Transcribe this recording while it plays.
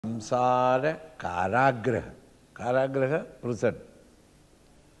samsara karagraha. Karagraha, prison.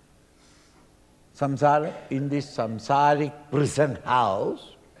 Samsara, in this samsaric prison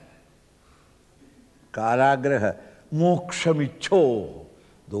house, karagraha, mokshamicho,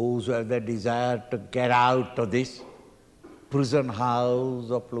 those who have the desire to get out of this prison house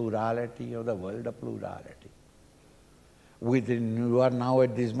of plurality, of the world of plurality. Within you are now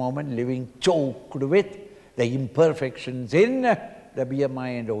at this moment living choked with the imperfections in the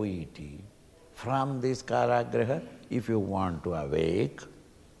BMI and OET. From this karagraha, if you want to awake,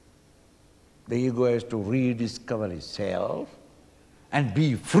 the ego has to rediscover itself and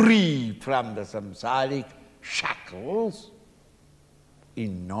be free from the samsaric shackles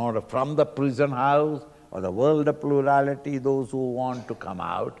in order from the prison house or the world of plurality, those who want to come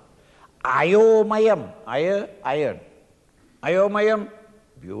out. Ayomayam, iron. Ayomayam,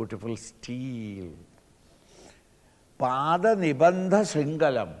 beautiful steel. Pada nibandha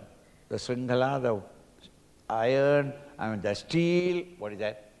sringalam, the sringala, the iron, the steel, what is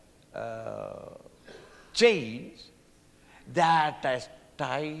that? Chains that has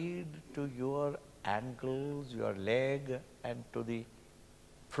tied to your ankles, your leg, and to the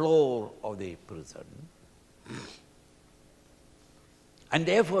floor of the prison. And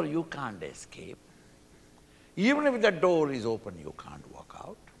therefore you can't escape. Even if the door is open, you can't walk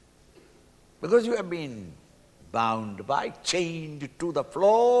out. Because you have been bound by, chained to the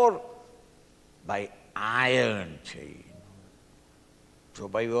floor by iron chain. So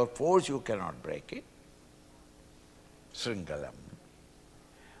by your force you cannot break it. Sringalam.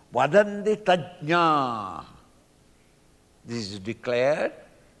 Vadandi tajñā. This is declared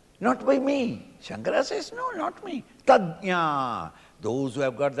not by me. Shankara says, no, not me. Tajñā. Those who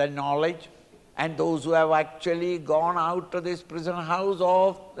have got the knowledge and those who have actually gone out to this prison house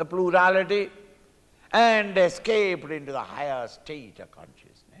of the plurality and escaped into the higher state of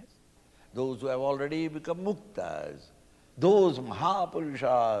consciousness. Those who have already become muktas. Those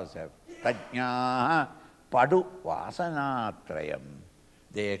Mahapurushas have tajñā padu vasana trayam.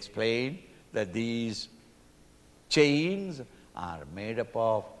 They explain that these chains are made up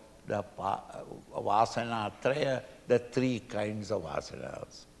of the vasana traya, the three kinds of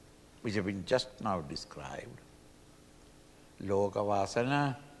vasanas, which have been just now described. Loka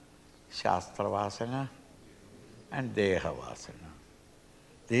vasana, shastra vasana, and deha vasana.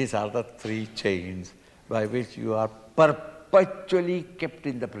 These are the three chains by which you are perpetually kept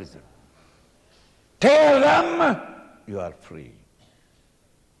in the prison. Tear them, you are free.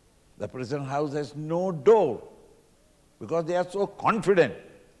 The prison house has no door because they are so confident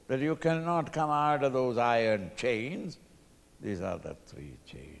that you cannot come out of those iron chains. These are the three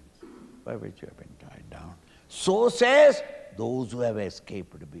chains by which you have been tied down. So says those who have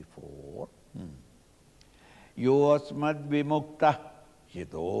escaped before. Yosmad vimukta,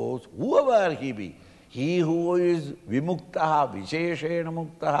 those, whoever he be, he who is vimuktaha, visheshena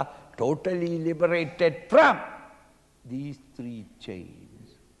muktaha, totally liberated from these three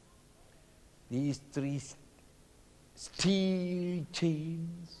chains, these three steel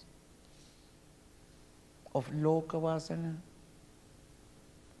chains of loka vasana,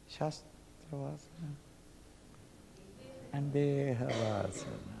 shastra vasana, and deha vasana,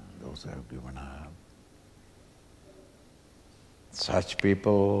 those who have given up. Such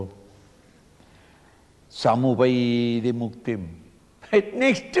people, samuvaidi muktim. At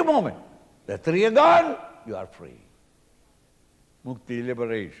next moment, the three are gone, you are free. Mukti,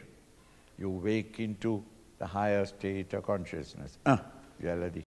 liberation. You wake into the higher state of consciousness. Reality.